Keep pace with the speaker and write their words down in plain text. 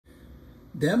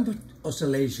damped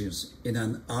oscillations in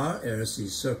an RLC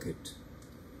circuit.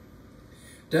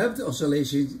 Damped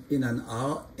oscillations in an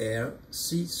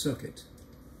RLC circuit.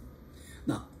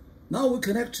 Now we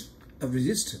connect a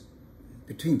resistor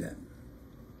between them.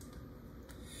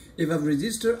 If a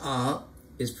resistor R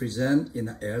is present in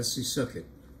an RLC circuit,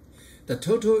 the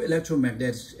total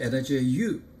electromagnetic energy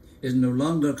U is no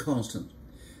longer constant,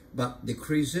 but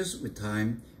decreases with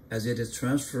time as it is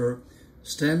transferred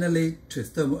steadily to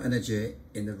thermal energy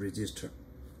in the resistor.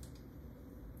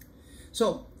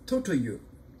 So, total U.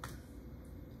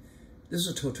 This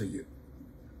is total U.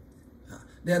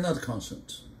 They are not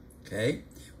constant. Okay?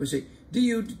 We say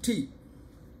du dt,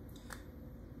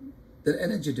 the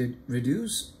energy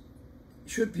reduced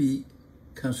should be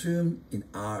consumed in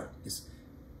R. It's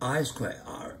I square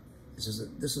R. This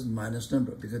is minus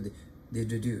number because they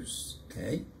reduce.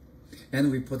 Okay?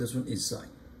 And we put this one inside.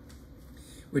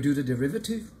 We do the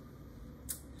derivative.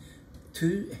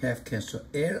 2 half cancel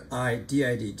Li di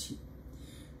dt.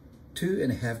 2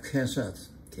 and a half cancel out.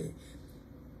 Okay.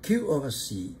 Q over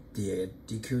C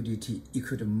dq dt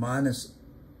equal to minus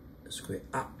square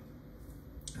R.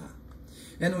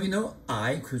 And we know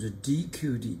I equal to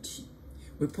dq dt.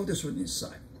 We put this one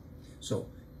inside. So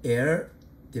L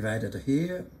divided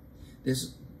here.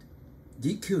 This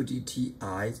dq dt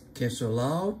I cancel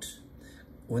out.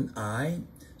 One I.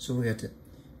 So we get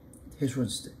here's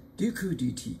one's dq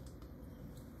dt.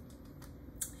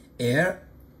 L.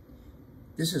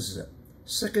 This is the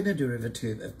second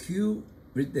derivative of Q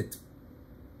with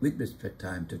respect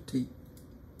time to T.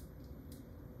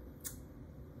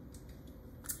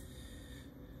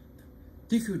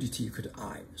 dq dt equal to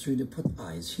I. So you put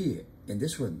i's here, and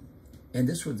this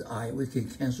one's I. We can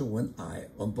cancel one I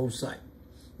on both sides.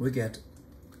 We get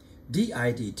di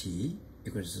dt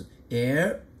equals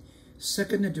L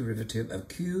second derivative of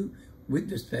Q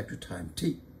with respect to time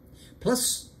T.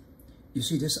 Plus, you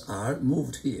see this R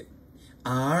moved here.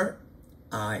 R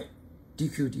I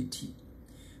dq dt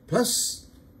plus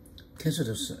cancel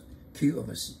this Q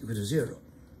over C equal to 0.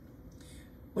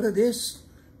 What is this?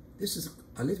 This is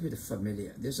a little bit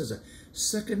familiar. This is a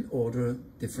second order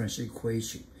differential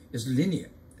equation. It's linear,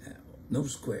 no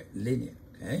square, linear,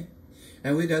 okay?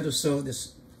 And we got to solve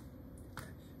this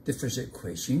differential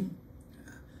equation,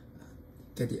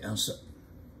 get the answer.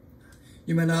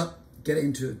 You may not get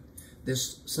into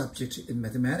this subject in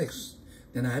mathematics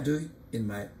than I do in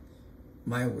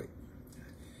my way.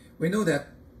 We know that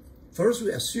first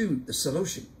we assume the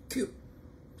solution, Q.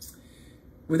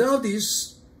 Without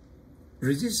this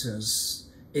resistance,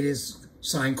 it is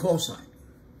sine cosine.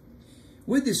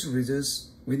 With this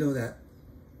resistance, we know that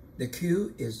the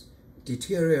Q is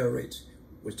deteriorate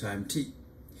with time T.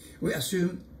 We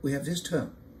assume we have this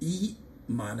term, E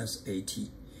minus AT.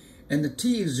 And the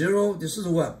T is 0, this is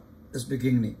 1, that's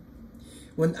beginning.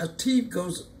 When a T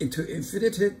goes into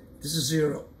infinity, this is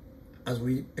 0, as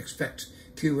we expect.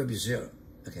 Q will be 0,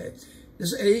 okay?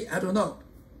 This A, I don't know.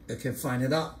 I can find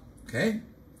it out, okay?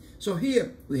 So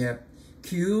here we have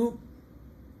Q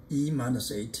E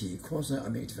minus AT cosine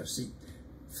omega C.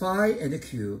 Phi and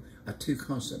Q are two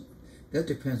constants. That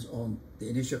depends on the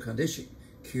initial condition.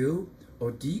 Q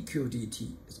or dq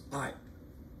dt is I.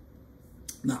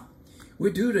 Now, we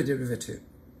do the derivative,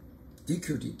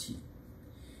 dq dt.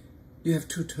 You have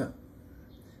two terms.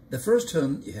 The first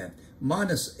term you have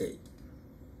minus A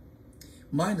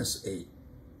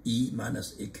E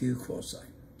minus AQ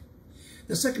cosine.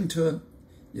 The second term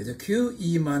is the Q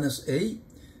E minus A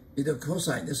is the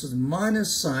cosine. This is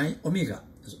minus sine omega.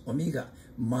 This is omega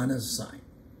minus sine.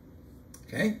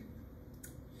 Okay?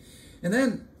 And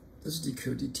then this is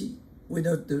dq dt. We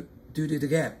don't do it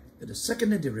again. The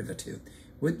second derivative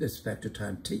with respect to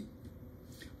time t.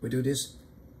 We do this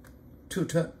two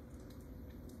terms.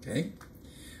 Okay?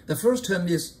 The first term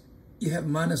is you have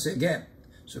minus again.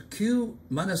 So Q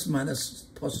minus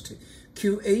positive.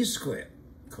 QA squared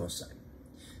cosine.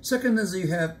 Second is you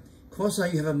have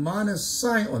cosine, you have a minus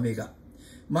sine omega.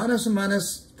 Minus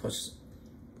positive.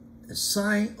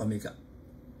 Sine omega.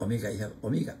 Omega, you have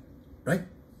omega. Right?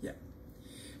 Yeah.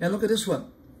 And look at this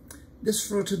one. This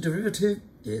first derivative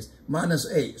is minus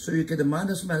A. So you get a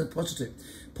minus positive.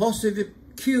 Positive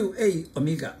QA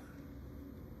omega.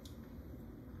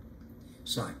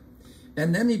 Sine.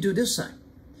 And then you do this sine.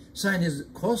 Sine is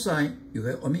cosine, you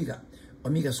have omega.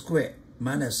 Omega squared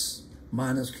minus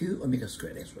Q omega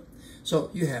squared. That's right. So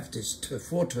you have this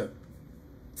four term.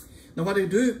 Now what do you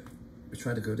do? We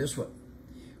try to go this way.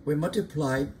 We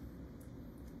multiply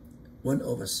 1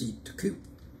 over C to Q.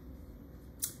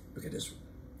 Look at this one.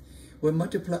 We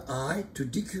multiply I to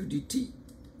dq dt.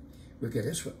 We get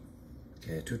this one.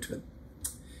 Okay, two terms.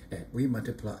 And we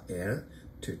multiply L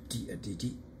to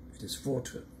dt. It is 4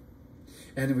 terms.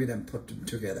 And we then put them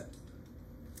together.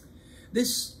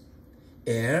 This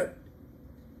air,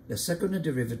 the second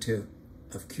derivative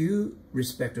of q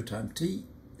respect to time t,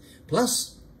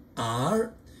 plus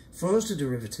r, first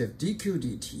derivative dq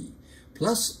dt,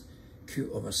 plus q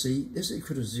over c, this is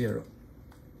equal to 0.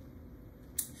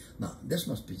 Now, this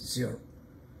must be 0.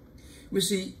 We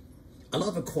see a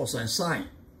lot of cosine sine,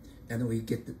 and we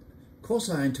get the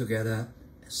cosine together,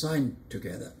 sine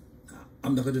together.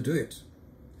 I'm not going to do it.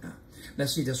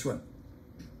 Let's see this one.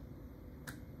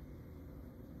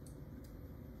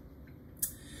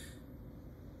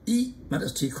 E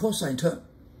minus t cosine term,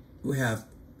 we have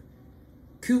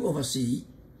q over c,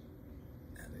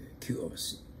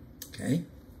 okay?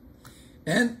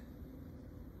 And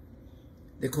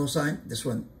the cosine, this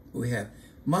one, we have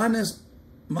minus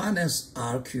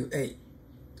RQA,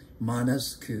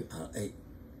 minus QRA.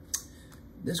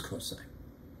 This cosine,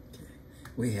 okay?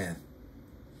 We have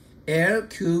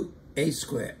LQA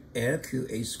square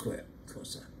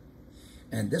cosine.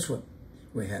 And this one,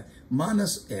 we have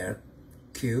minus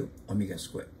LQ omega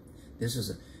square. This is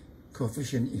a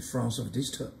coefficient in front of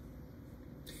this term.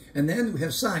 And then we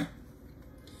have sine.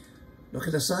 Look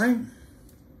at the sine.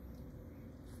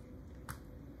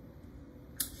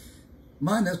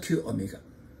 Minus Q omega.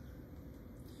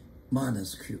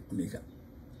 Minus Q omega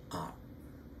R.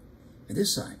 And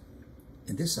this sine,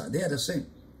 and this side, they are the same.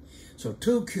 So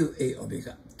 2QA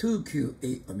omega,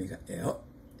 2QA omega L,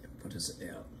 what is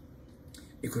L?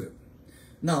 Equal to.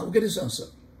 Now, look at this answer.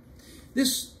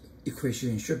 This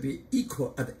equation should be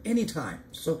equal at any time.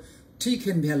 So t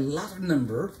can be a lot of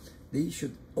number. They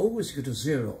should always equal to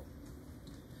 0.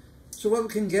 So what we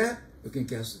can get? We can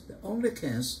guess the only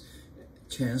chance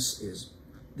is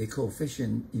the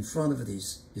coefficient in front of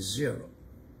this is 0,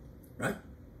 right?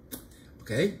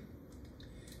 Okay.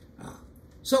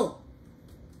 So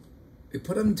we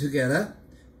put them together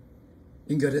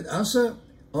and get an answer.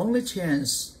 Only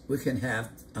chance we can have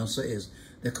answer is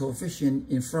the coefficient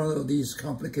in front of these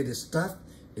complicated stuff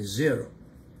is 0.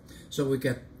 So we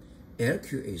get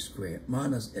LQA squared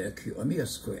minus LQ omega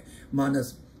squared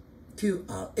minus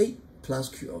QR8 plus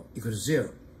Q equal to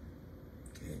 0.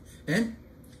 Okay, and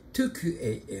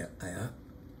 2QALR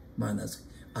minus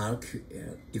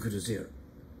RQL equal to 0.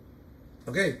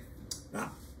 Okay,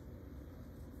 now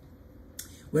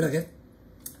what I get?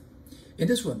 In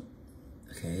this one,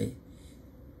 okay,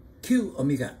 Q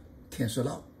omega cancel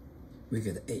out. We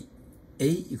get A. A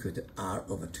equal to R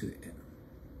over 2L.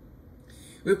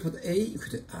 We put A equal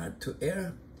to R to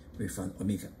L, we find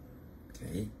omega.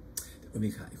 Okay, the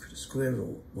omega equal to square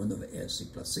root 1 over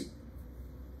RLC plus C.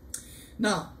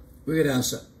 Now, we get the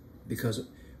answer because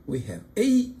we have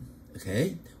A,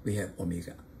 okay, we have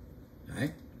omega,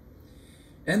 right?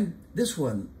 And this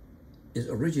one is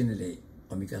originally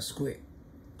omega squared.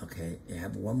 Okay, you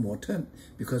have one more term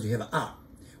because you have R.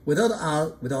 Without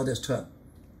R, without this term,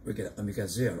 we get omega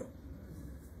 0,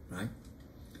 right?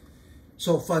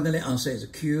 So finally, answer is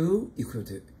Q equal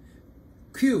to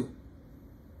Q,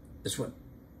 this one.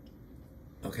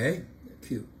 Okay,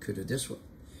 Q equal to this one.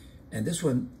 And this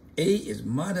one, A is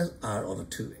minus R over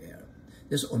 2L.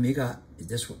 This omega is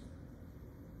this one.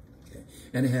 Okay,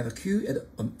 and you have a Q at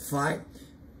 5.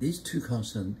 These two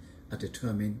constants are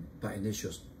determined by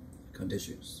initial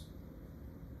conditions.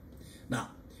 Now,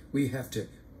 we have the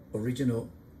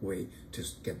original way to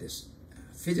get this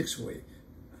physics way.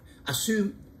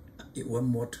 Assume one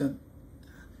more term,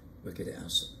 we get the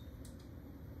answer.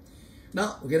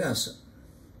 Now, we get the answer.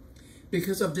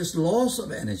 Because of this loss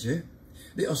of energy,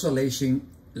 the oscillation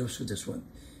looks like this one.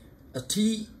 A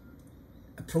t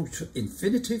approach to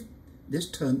infinity, this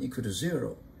term equal to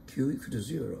 0, Q equal to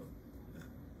 0.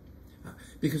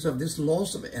 Because of this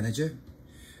loss of energy,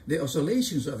 the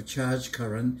oscillations of charge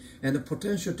current and the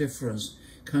potential difference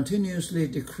continuously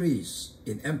decrease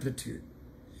in amplitude,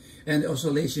 and the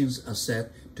oscillations are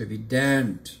said to be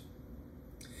damped.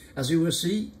 As you will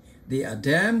see, they are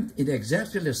damped in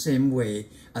exactly the same way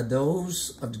as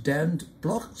those of the damped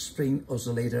block spring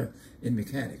oscillator in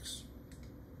mechanics.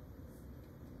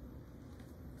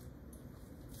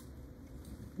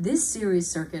 This series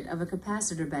circuit of a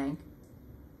capacitor bank,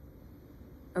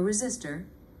 a resistor,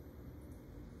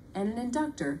 and an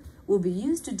inductor will be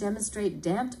used to demonstrate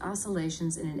damped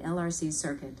oscillations in an LRC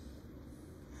circuit.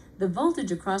 The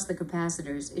voltage across the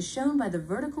capacitors is shown by the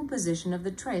vertical position of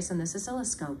the trace on this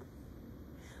oscilloscope.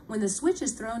 When the switch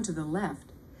is thrown to the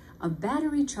left, a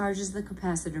battery charges the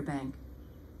capacitor bank.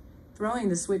 Throwing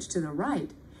the switch to the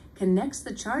right connects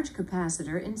the charged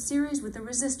capacitor in series with the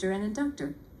resistor and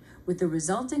inductor, with the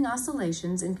resulting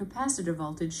oscillations in capacitor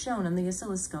voltage shown on the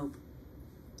oscilloscope.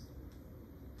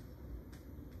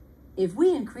 If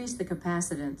we increase the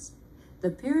capacitance,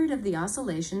 the period of the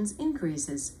oscillations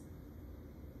increases.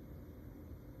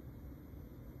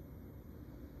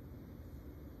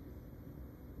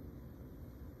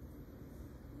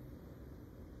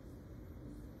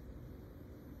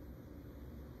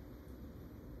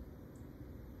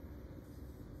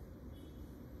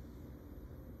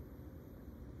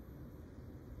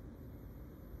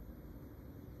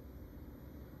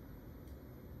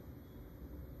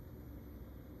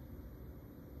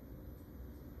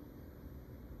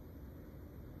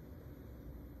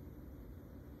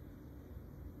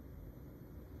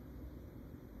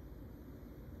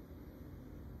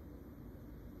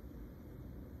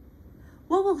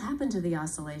 What will happen to the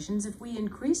oscillations if we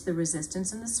increase the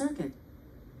resistance in the circuit?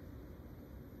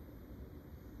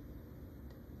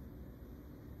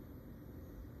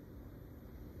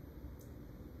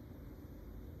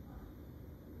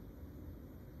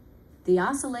 The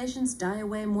oscillations die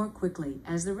away more quickly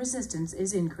as the resistance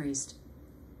is increased.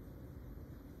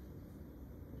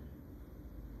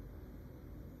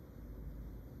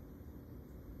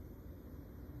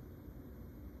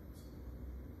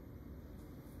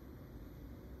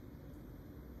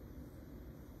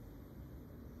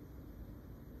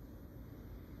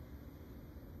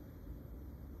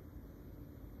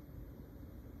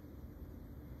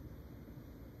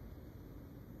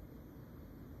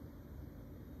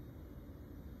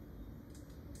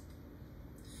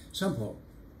 Sample.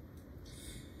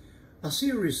 A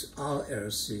series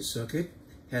RLC circuit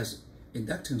has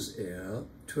inductance L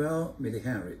 12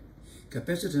 millihenry,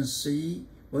 capacitance C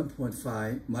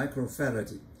 1.5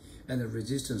 microfarad, and the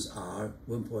resistance R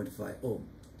 1.5 ohm.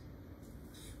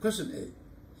 Question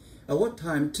A. At what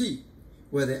time t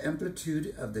will the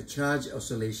amplitude of the charge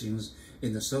oscillations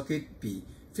in the circuit be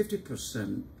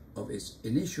 50% of its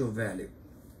initial value?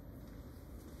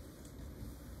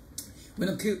 When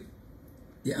I Q,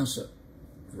 the answer,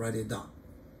 write it down.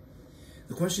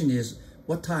 The question is,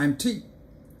 what time t?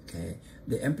 Okay,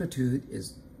 the amplitude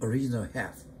is original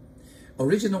half.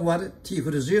 Original what? T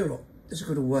equal to 0, is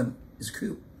equal to 1 is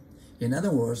Q. In other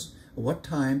words, what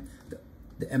time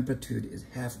the amplitude is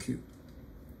half Q.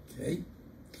 Okay?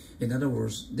 In other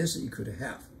words, this is equal to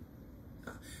half.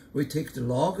 We take the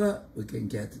log, we can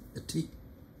get the t.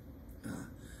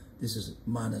 This is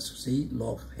minus c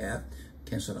log half,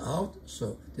 cancel out,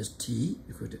 so this t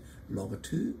equal to log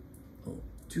 2 or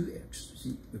 2x.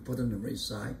 See, we put it on the right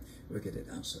side, we get an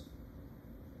answer.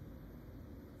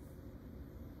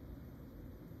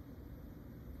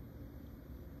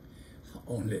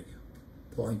 Only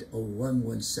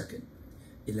 0.011 second,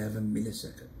 11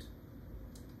 millisecond.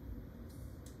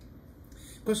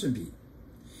 Question B.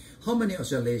 How many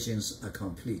oscillations are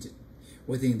completed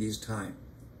within this time?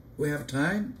 We have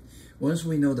time. Once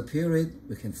we know the period,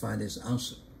 we can find this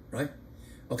answer, right?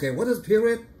 Okay, what is the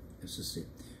period? Let's just see.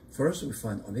 First, we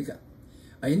find omega.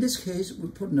 In this case, we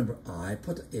put number I,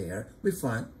 put R, we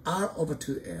find R over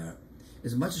 2R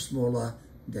is much smaller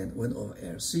than 1 over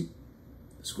RC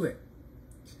squared.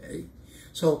 Okay,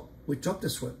 so we drop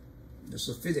this one. This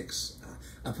is physics.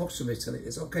 Approximately,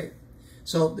 it's okay.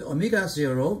 So the omega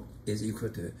 0 is equal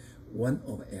to 1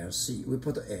 over RC. We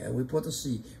put the R, we put the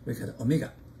C, we get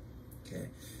omega. Okay.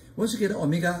 Once you get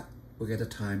omega, we get the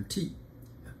time t.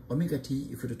 Omega t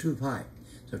equal to 2 pi.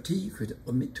 So t equal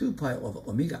to 2 pi over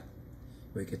omega.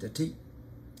 We get the t.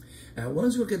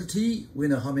 Once we get the t, we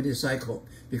know how many cycles,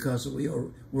 because we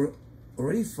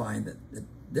already find that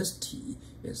this t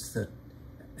is 30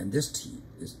 and this t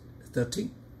is 13.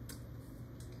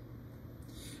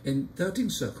 In 13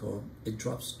 circle, it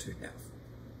drops to half.